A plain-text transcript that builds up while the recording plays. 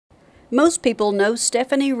Most people know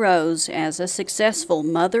Stephanie Rose as a successful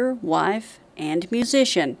mother, wife, and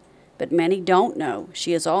musician, but many don't know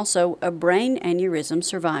she is also a brain aneurysm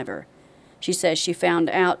survivor. She says she found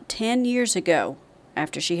out 10 years ago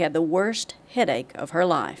after she had the worst headache of her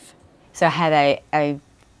life. So I had a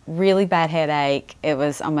really bad headache. It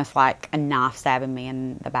was almost like a knife stabbing me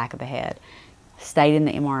in the back of the head. Stayed in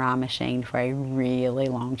the MRI machine for a really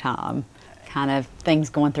long time. Kind of things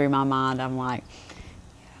going through my mind. I'm like,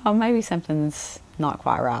 oh, maybe something's not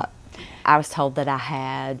quite right. I was told that I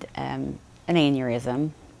had an aneurysm,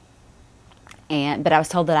 but I was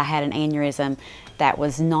told that I had an aneurysm that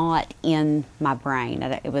was not in my brain.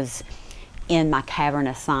 It was in my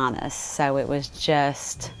cavernous sinus, so it was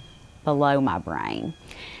just below my brain.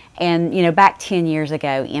 And you know, back 10 years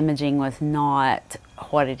ago, imaging was not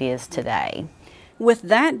what it is today. With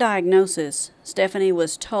that diagnosis, Stephanie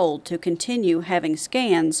was told to continue having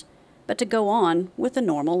scans, but to go on with a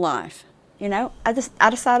normal life. You know, I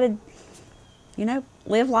decided, you know,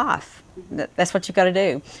 live life. That's what you've got to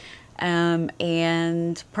do.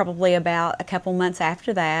 And probably about a couple months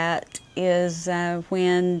after that is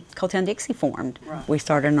when Cold Town Dixie formed. Right. We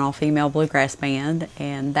started an all-female bluegrass band,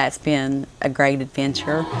 and that's been a great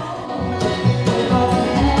adventure.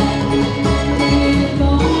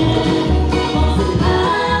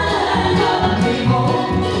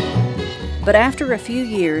 But after a few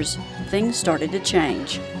years, things started to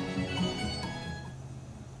change.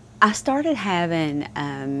 I started having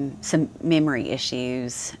some memory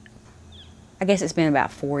issues. I guess it's been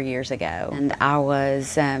about 4 years ago, and I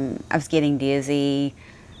was getting dizzy,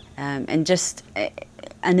 and just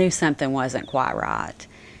I knew something wasn't quite right.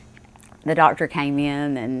 The doctor came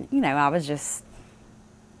in, and you know, I was just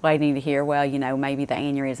waiting to hear, well, you know, maybe the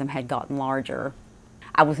aneurysm had gotten larger.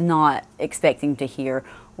 I was not expecting to hear,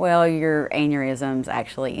 well, your aneurysm's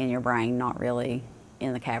actually in your brain, not really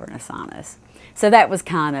in the cavernous sinus. So that was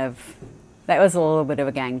a little bit of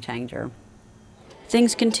a game changer.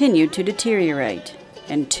 Things continued to deteriorate,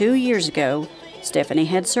 and 2 years ago, Stephanie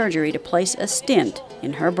had surgery to place a stent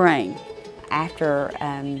in her brain. After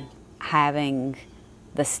having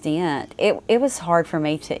the stent, it was hard for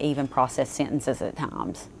me to even process sentences at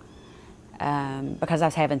times because I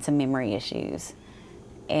was having some memory issues.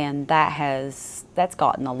 And that's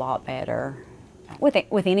gotten a lot better.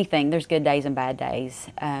 With anything, there's good days and bad days.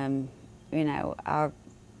 You know, I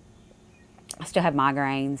still have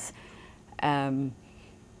migraines.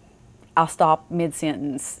 I'll stop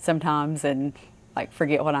mid-sentence sometimes and like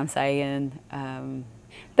forget what I'm saying.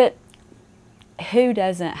 But who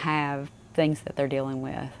doesn't have things that they're dealing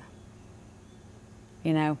with?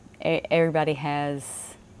 You know, everybody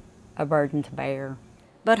has a burden to bear.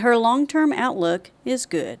 But her long-term outlook is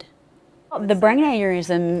good. The brain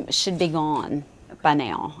aneurysm should be gone by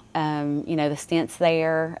now. You know, the stent's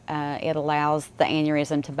there. It allows the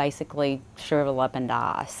aneurysm to basically shrivel up and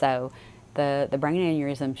die. So the brain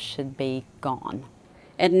aneurysm should be gone.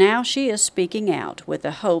 And now she is speaking out with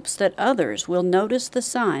the hopes that others will notice the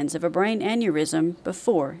signs of a brain aneurysm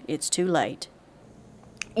before it's too late.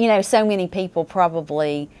 You know, so many people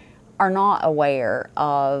probably are not aware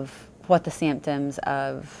of what the symptoms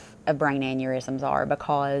of brain aneurysms are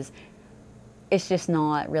because it's just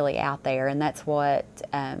not really out there, and that's what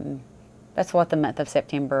the month of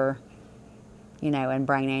September, you know, and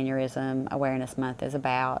Brain Aneurysm Awareness Month is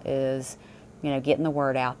about, is, you know, getting the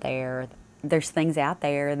word out there. There's things out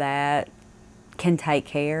there that can take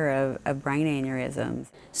care of brain aneurysms.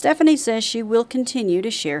 Stephanie says she will continue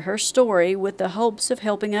to share her story with the hopes of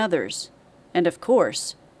helping others. And of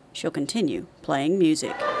course, she'll continue playing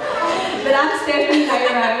music. But I'm Stephanie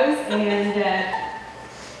Rose, and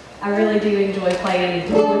I really do enjoy playing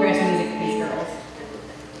bluegrass music for these girls.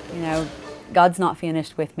 You know, God's not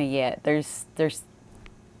finished with me yet. There's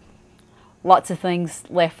lots of things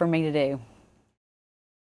left for me to do.